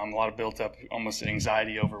excitement, a lot of built up, almost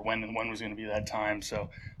anxiety over when was going to be that time. So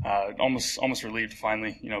almost relieved to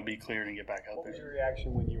finally be cleared and get back out there. What was your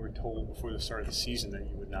reaction when you were told before the start of the season that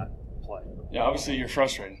you would not play? Yeah, obviously you're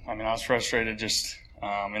frustrated. I mean, I was frustrated just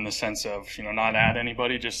in the sense of not at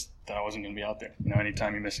anybody, just that I wasn't going to be out there.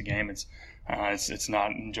 Anytime you miss a game, it's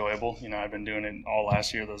not enjoyable. I've been doing it all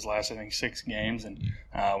last year, those last, I think, 6 games, and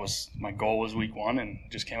my goal was week 1 and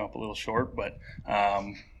just came up a little short. But,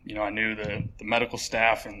 I knew the medical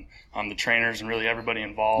staff and the trainers and really everybody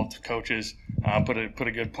involved, coaches, put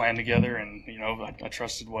a good plan together, and, I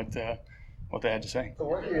trusted what what they had to say. So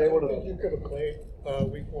weren't you able to think you could have played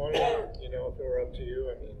week 1, if it were up to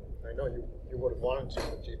you? I mean, I know you would have wanted to,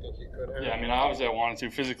 but do you think you could have? Yeah, I mean, obviously I wanted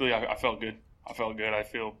to. Physically, I felt good. I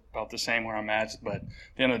feel about the same where I'm at, but at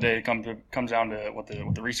the end of the day, it comes down to what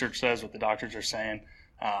the research says, what the doctors are saying,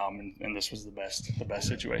 and this was the best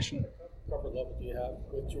situation. What comfort level do you have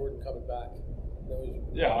with Jordan coming back?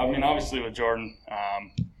 Yeah, I mean, obviously with Jordan,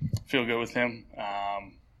 feel good with him.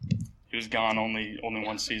 He was gone only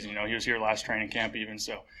one season. He was here last training camp even,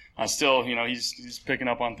 so still, he's picking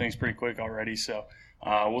up on things pretty quick already. So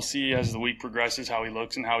we'll see as the week progresses how he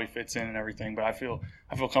looks and how he fits in and everything. But I feel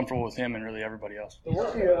comfortable with him and really everybody else.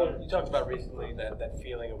 You talked about recently that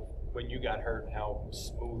feeling of when you got hurt and how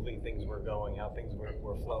smoothly things were going, how things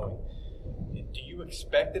were flowing. Do you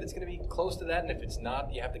expect that it's going to be close to that? And if it's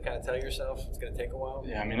not, you have to kind of tell yourself it's going to take a while?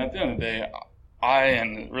 Yeah, I mean, at the end of the day, I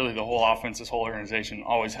and really the whole offense, this whole organization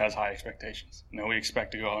always has high expectations. We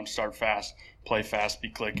expect to go out and start fast, play fast, be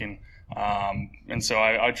clicking. And so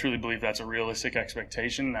I truly believe that's a realistic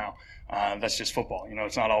expectation. Now, that's just football.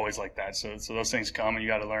 It's not always like that. So those things come, and you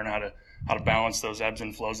got to learn how to balance those ebbs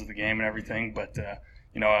and flows of the game and everything. But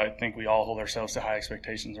I think we all hold ourselves to high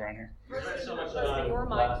expectations around here. So much on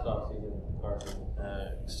last offseason, Carson,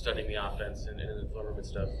 studying the offense and the improvement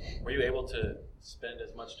stuff. Were you able to spend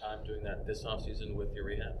as much time doing that this offseason with your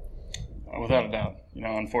rehab? Without a doubt.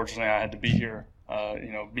 Unfortunately, I had to be here.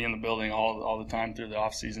 Be in the building all the time through the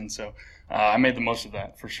off season. So I made the most of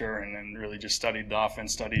that for sure, and then really just studied the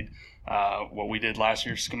offense, studied what we did last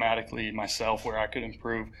year schematically, myself, where I could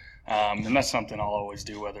improve. And that's something I'll always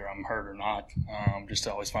do, whether I'm hurt or not, just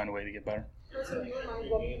to always find a way to get better. Your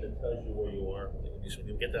game that tells you where you are. When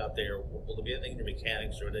you get out there, will there be anything in your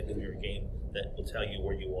mechanics or anything in your game that will tell you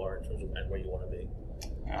where you are in terms of and where you want to be?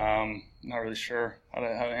 Not really sure how to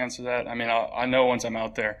answer that. I mean, I know once I'm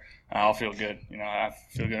out there, I'll feel good. I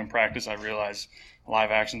feel good in practice. I realize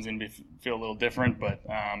live action's going to feel a little different, but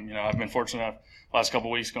I've been fortunate enough the last couple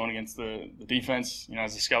of weeks going against the defense.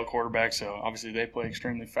 As a scout quarterback, so obviously they play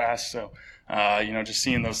extremely fast. So just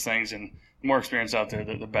seeing those things and the more experience out there,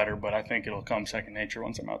 the better. But I think it'll come second nature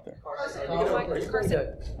once I'm out there. Are you going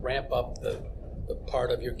to ramp up the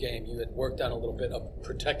part of your game you had worked on a little bit of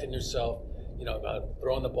protecting yourself? About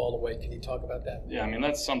throwing the ball away. Can you talk about that? Yeah, I mean,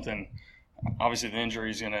 that's something, obviously the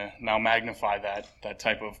injury is going to now magnify that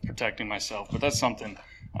type of protecting myself, but that's something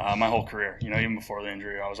my whole career, even before the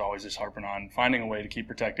injury, I was always just harping on finding a way to keep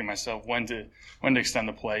protecting myself, when to extend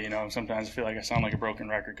the play. Sometimes I feel like I sound like a broken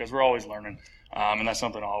record because we're always learning, and that's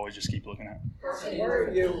something I'll always just keep looking at. Where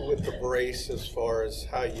are you with the brace as far as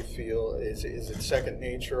how you feel? Is it second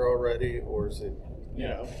nature already, or is it,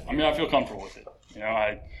 Yeah, I mean, I feel comfortable with it.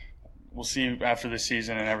 We'll see after this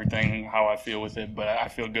season and everything how I feel with it, but I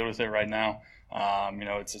feel good with it right now.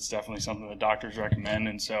 It's definitely something the doctors recommend,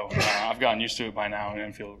 and so I've gotten used to it by now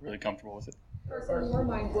and feel really comfortable with it. In your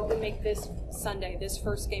mind, what would make this Sunday, this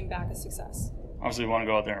first game back, a success? Obviously, we want to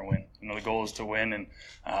go out there and win. The goal is to win, and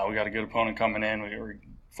we got a good opponent coming in. We're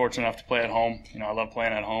fortunate enough to play at home. I love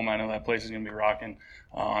playing at home. I know that place is going to be rocking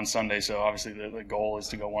on Sunday, so obviously the goal is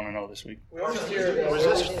to go 1-0 this week.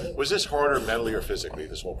 Was this harder mentally or physically,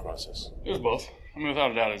 this whole process? It was both. I mean,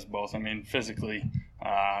 without a doubt, it's both. I mean, physically,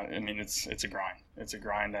 it's a grind. It's a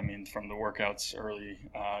grind. I mean, from the workouts early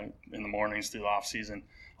in the mornings through the off season,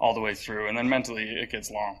 all the way through, and then mentally it gets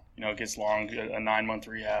long. It gets long. A 9-month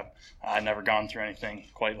rehab. I've never gone through anything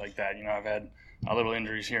quite like that. I've had little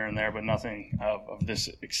injuries here and there, but nothing of this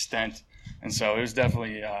extent. And so it was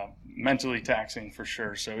definitely mentally taxing for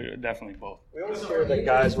sure. So definitely both. We always hear that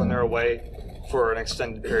guys, when they're away for an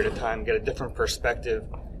extended period of time, get a different perspective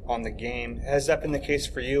on the game. Has that been the case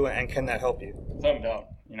for you, and can that help you? Without a doubt.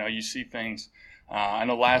 You see things. I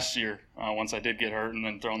know last year, once I did get hurt and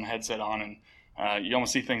then throwing the headset on, and you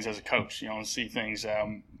almost see things as a coach. You almost see things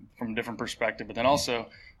from a different perspective, but then also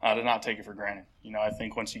to not take it for granted. I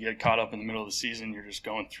think once you get caught up in the middle of the season, you're just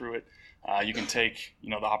going through it. You can take,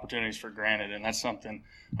 the opportunities for granted, and that's something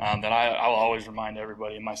that I will always remind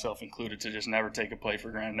everybody, myself included, to just never take a play for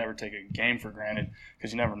granted, never take a game for granted,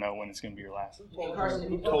 because you never know when it's going to be your last.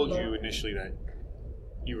 Who told you initially that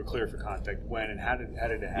you were clear for contact? When and how did it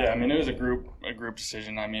happen? Yeah, I mean, it was a group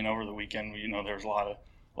decision. I mean, over the weekend, there was a lot of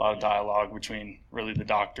dialogue between really the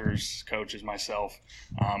doctors, coaches, myself,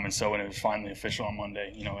 and so when it was finally official on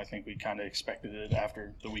Monday, I think we kind of expected it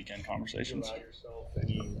after the weekend conversations. Did you allow yourself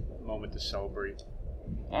any moment to celebrate?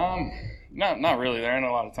 Not really. There ain't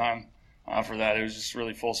a lot of time for that. It was just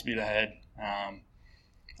really full speed ahead.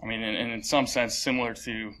 I mean, and in some sense, similar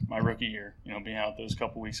to my rookie year, being out those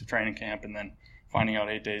couple weeks of training camp and then finding out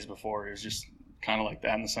 8 days before, it was just kind of like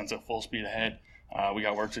that in the sense of full speed ahead. we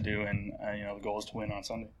got work to do, and the goal is to win on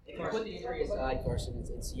Sunday. If you put the injury aside, Carson,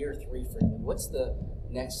 it's year 3 for you. What's the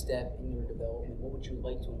next step in your development? What would you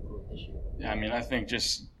like to improve this year? Yeah, I mean, I think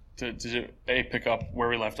just to pick up where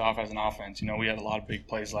we left off as an offense. We had a lot of big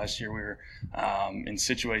plays last year. We were in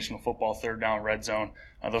situational football, third down, red zone.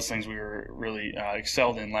 Those things we were really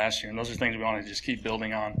excelled in last year, and those are things we want to just keep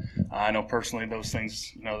building on. I know personally those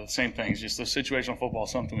things, the same things, just the situational football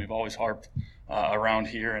is something we've always harped around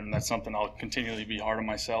here, and that's something I'll continually be hard on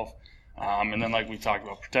myself. And then like we talked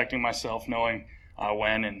about, protecting myself, knowing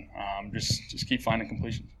when, and just keep finding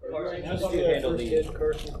completions. How do you handle the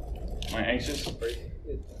Carson? Am I anxious?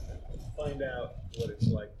 Find out what it's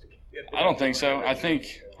like to get I don't think so. I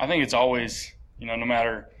think it's always, no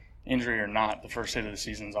matter injury or not, the first hit of the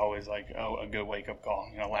season is always like a good wake-up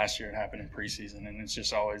call. Last year it happened in preseason, and it's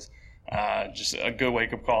just always just a good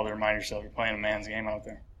wake-up call to remind yourself you're playing a man's game out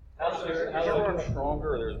there. How's your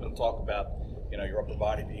stronger? There's been talk about your upper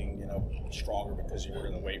body being stronger because you were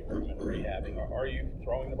in the weight room and rehabbing. Are you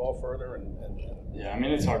throwing the ball further? Yeah, I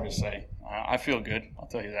mean, it's hard to say. I feel good. I'll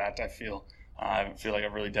tell you that. I feel like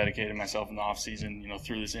I've really dedicated myself in the off season,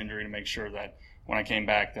 through this injury to make sure that when I came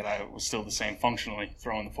back that I was still the same functionally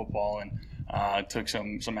throwing the football, and took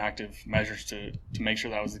some active measures to make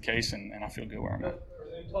sure that was the case, and I feel good where I'm at.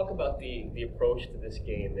 Talk about the approach to this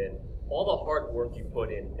game and all the hard work you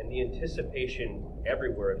put in and the anticipation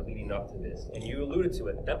everywhere leading up to this. And you alluded to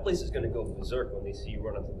it. That place is going to go berserk when they see you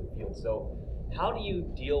run onto the field. So how do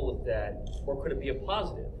you deal with that, or could it be a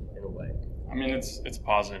positive in a way? I mean, it's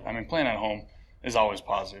positive. I mean, playing at home is always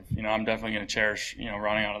positive. I'm definitely going to cherish,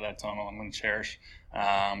 running out of that tunnel. I'm going to cherish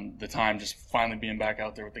the time just finally being back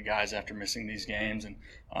out there with the guys after missing these games, and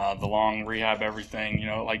the long rehab, everything.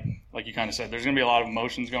 Like you kind of said, there's going to be a lot of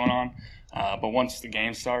emotions going on. But once the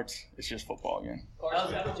game starts, it's just football again. How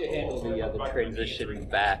did you handle the transition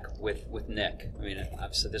back with Nick? I mean,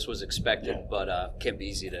 obviously this was expected, but can't be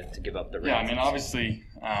easy to give up the reins. Yeah, I mean, obviously,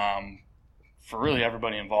 for really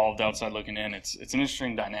everybody involved outside looking in, it's an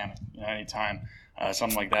interesting dynamic. Anytime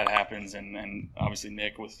something like that happens, and obviously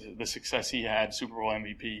Nick, with the success he had, Super Bowl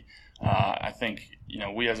MVP, I think,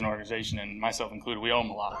 we as an organization, and myself included, we owe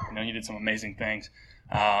him a lot. He did some amazing things.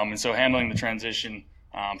 And so handling the transition,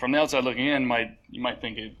 from the outside looking in, you might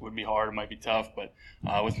think it would be hard, it might be tough, but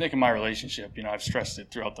with Nick and my relationship, I've stressed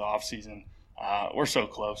it throughout the offseason. We're so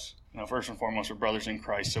close. First and foremost, we're brothers in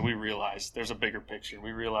Christ, so we realize there's a bigger picture.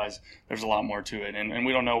 We realize there's a lot more to it, and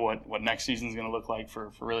we don't know what next season is going to look like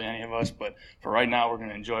for really any of us, but for right now, we're going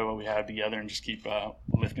to enjoy what we have together and just keep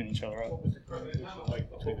lifting each other up. What was the transition like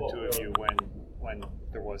between the two of you when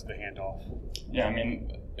there was the handoff? Yeah, I mean,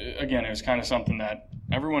 again, it was kind of something that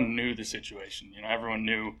everyone knew the situation. Everyone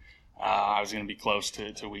knew I was going to be close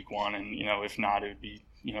to week 1, and, if not, it would be,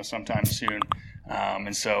 sometime soon.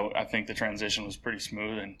 And so I think the transition was pretty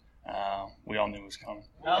smooth, and we all knew it was coming.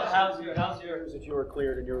 How's your that you were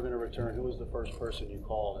cleared and you were going to return? Who was the first person you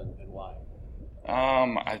called and why?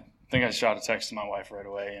 I think I shot a text to my wife right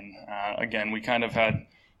away, and again, we kind of had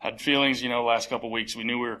feelings. Last couple of weeks we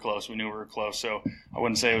knew we were close. So I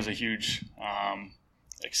wouldn't say it was a huge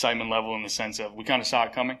excitement level in the sense of we kind of saw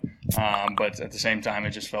it coming, but at the same time,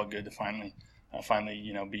 it just felt good to finally,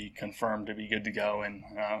 be confirmed to be good to go, and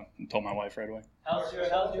told my wife right away. How's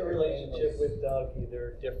your relationship with Doug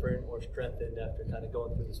either different or strengthened after kind of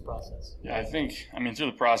going through this process? Yeah, I think, through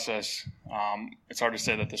the process, it's hard to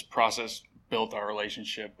say that this process built our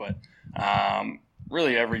relationship, but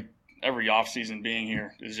really every offseason being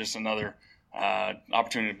here is just another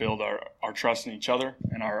opportunity to build our trust in each other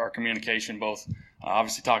and our communication, both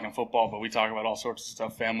obviously talking football, but we talk about all sorts of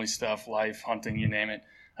stuff, family stuff, life, hunting, you name it.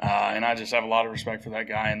 And I just have a lot of respect for that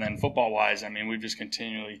guy. And then football-wise, we've just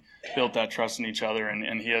continually built that trust in each other,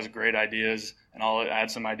 and he has great ideas, and I'll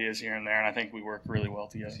add some ideas here and there, and I think we work really well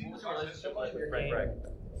together.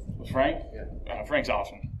 Frank? Yeah. Frank's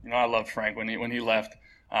awesome. I loved Frank. When he left,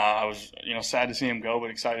 I was, sad to see him go,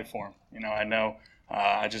 but excited for him.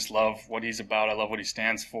 I just love what he's about. I love what he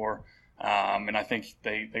stands for. And I think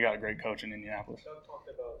they got a great coach in Indianapolis. Doug talked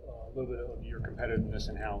about a little bit of your competitiveness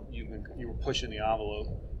and how you were pushing the envelope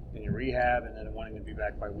in your rehab and then wanting to be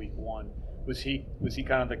back by week 1. Was he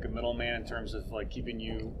kind of like a middleman in terms of like keeping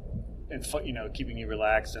you keeping you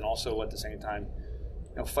relaxed and also at the same time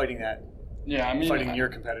fighting that? Yeah, fighting your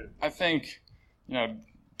competitive. I think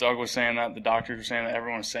Doug was saying that, the doctors were saying that,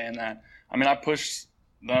 everyone was saying that. I pushed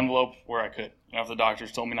the envelope where I could. If the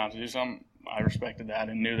doctors told me not to do something, I respected that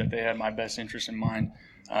and knew that they had my best interest in mind.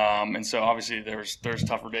 And so obviously there's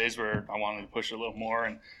tougher days where I wanted to push it a little more,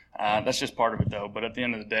 and that's just part of it though. But at the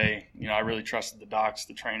end of the day, I really trusted the docs,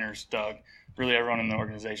 the trainers, Doug, really everyone in the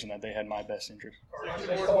organization that they had my best interest.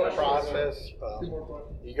 This whole process,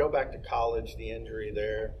 you go back to college, the injury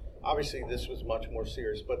there. Obviously, this was much more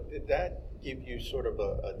serious, but did that give you sort of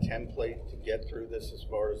a template to get through this as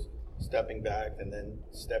far as stepping back and then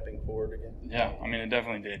stepping forward again? Yeah, I mean, it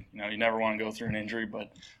definitely did. You never want to go through an injury,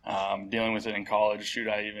 but dealing with it in college, shoot,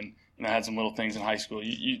 I even had some little things in high school.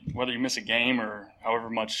 You whether you miss a game or however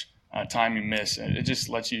much time you miss, it just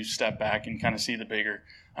lets you step back and kind of see the bigger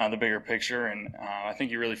picture. And I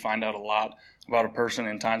think you really find out a lot about a person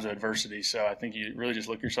in times of adversity. So I think you really just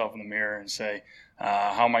look yourself in the mirror and say,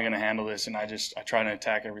 how am I going to handle this? And I try to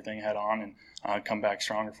attack everything head on and come back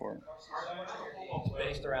stronger for it. It's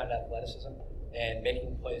based around athleticism and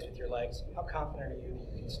making plays with your legs. How confident are you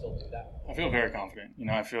that you can still do that? I feel very confident.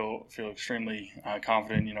 I feel extremely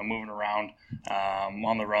confident. Moving around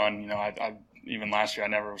on the run. I even last year I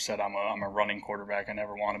never said I'm a running quarterback. I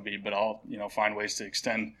never want to be, but I'll find ways to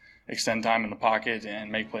extend time in the pocket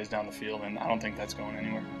and make plays down the field. And I don't think that's going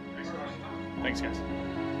anywhere. Thanks, guys.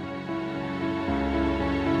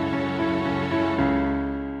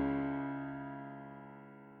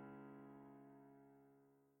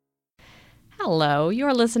 Hello,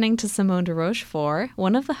 you're listening to Simone de Rochefort,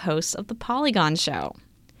 one of the hosts of The Polygon Show.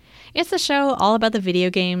 It's a show all about the video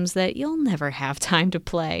games that you'll never have time to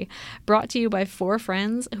play, brought to you by 4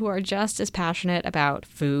 friends who are just as passionate about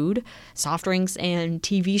food, soft drinks, and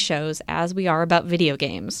TV shows as we are about video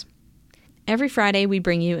games. Every Friday, we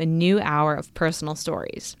bring you a new hour of personal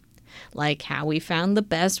stories, like how we found the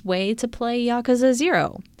best way to play Yakuza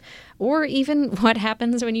 0, or even what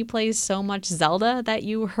happens when you play so much Zelda that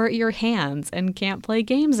you hurt your hands and can't play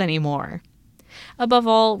games anymore. Above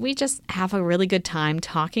all, we just have a really good time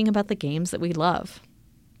talking about the games that we love.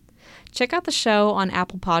 Check out the show on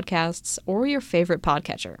Apple Podcasts or your favorite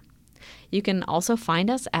podcatcher. You can also find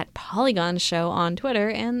us at Polygon Show on Twitter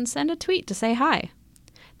and send a tweet to say hi.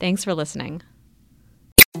 Thanks for listening.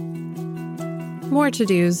 More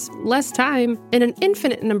to-dos, less time, and an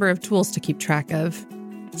infinite number of tools to keep track of.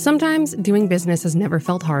 Sometimes doing business has never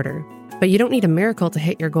felt harder, but you don't need a miracle to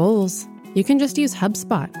hit your goals. You can just use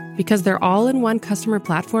HubSpot, because their all-in-one customer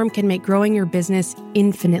platform can make growing your business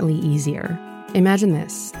infinitely easier. Imagine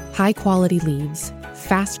this: high-quality leads,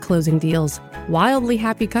 fast closing deals, wildly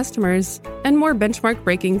happy customers, and more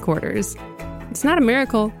benchmark-breaking quarters. It's not a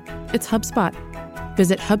miracle, it's HubSpot.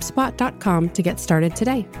 Visit HubSpot.com to get started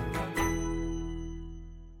today.